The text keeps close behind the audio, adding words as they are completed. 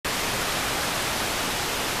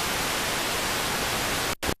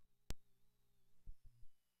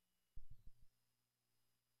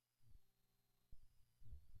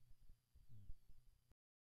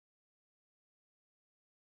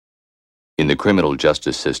In the criminal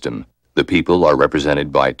justice system, the people are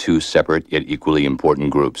represented by two separate yet equally important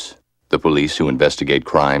groups: the police who investigate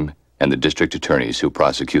crime and the district attorneys who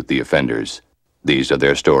prosecute the offenders. These are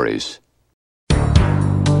their stories.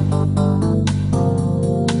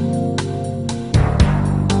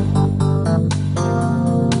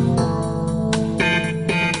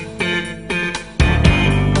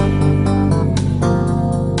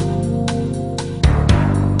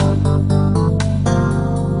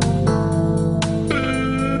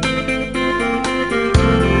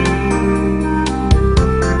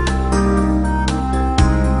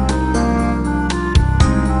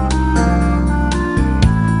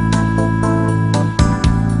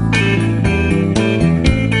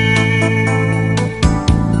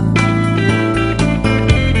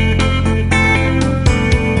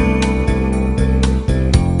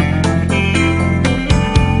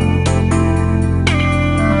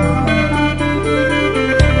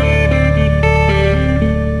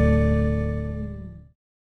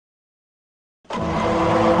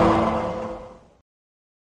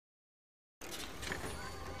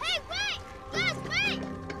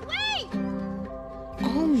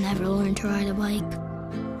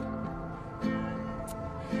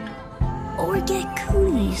 Or get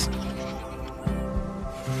cooties.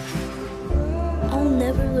 I'll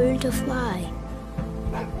never learn to fly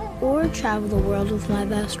or travel the world with my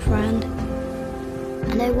best friend.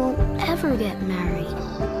 And I won't ever get married.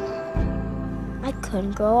 I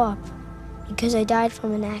couldn't grow up because I died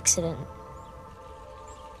from an accident.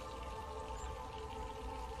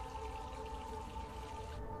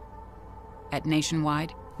 At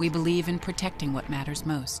Nationwide, we believe in protecting what matters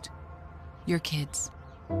most. Your kids.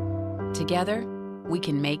 Together, we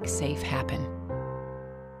can make safe happen.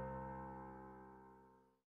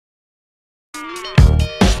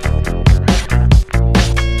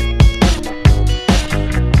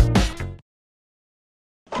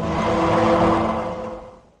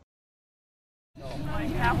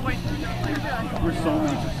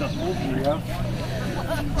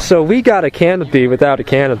 So we got a canopy without a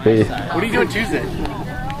canopy. What are you doing Tuesday?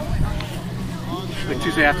 Like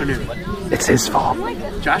Tuesday afternoon. It's his fault.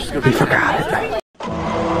 Josh is gonna be forgot it.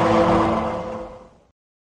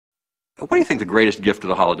 What do you think the greatest gift of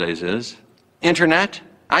the holidays is? Internet?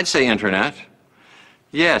 I'd say internet.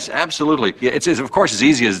 Yes, absolutely. It's of course as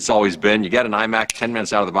easy as it's always been. You get an iMac, 10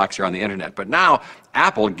 minutes out of the box, you're on the internet. But now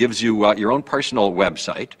Apple gives you your own personal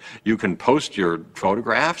website. You can post your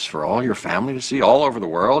photographs for all your family to see all over the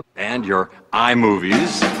world, and your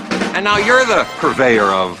iMovies. And now you're the purveyor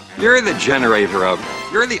of, you're the generator of,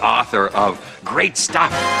 you're the author of great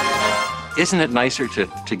stuff. Isn't it nicer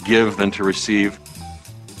to give than to receive?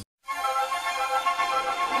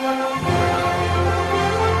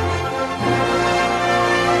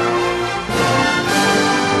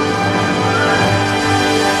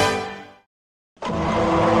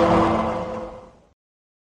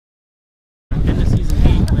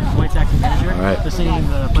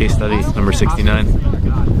 Alright, case study number 69.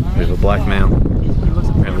 We have a black male,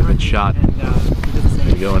 apparently been shot.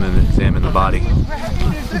 We go in and examine the body.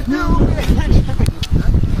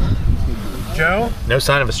 Joe? No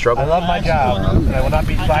sign of a struggle. I love my job. I will not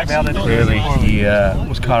be blackmailed. Clearly he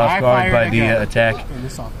was caught off guard by the attack.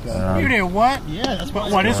 You did what? Yeah, that's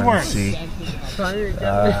what is worse. See.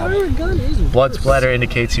 Blood splatter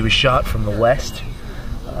indicates he was shot from the west.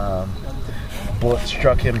 Bullet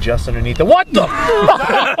struck him just underneath the— What the?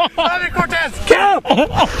 Cortez! Kill!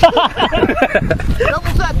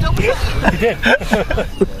 Double tap! He did.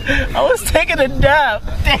 I was taking a nap.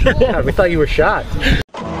 Yeah, we thought you were shot.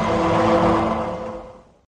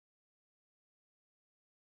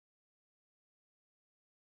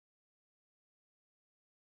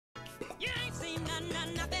 You ain't seen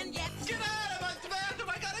nothing yet. Get out of my bathroom,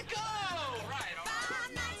 I gotta go! Right, all right.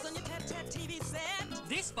 5 nights on your pet TV set.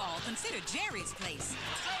 This fall, consider Jerry's Place.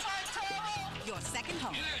 Your second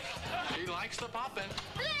home. He likes the poppin'.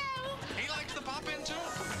 Hello! He likes the poppin' too.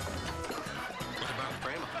 What about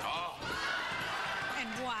Grandma? Oh, And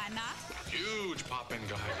why not? huge poppin'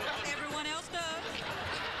 guy. Everyone else does.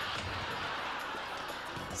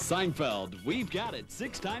 Seinfeld, we've got it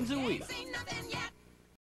 6 times a week. Ain't seen nothing yet.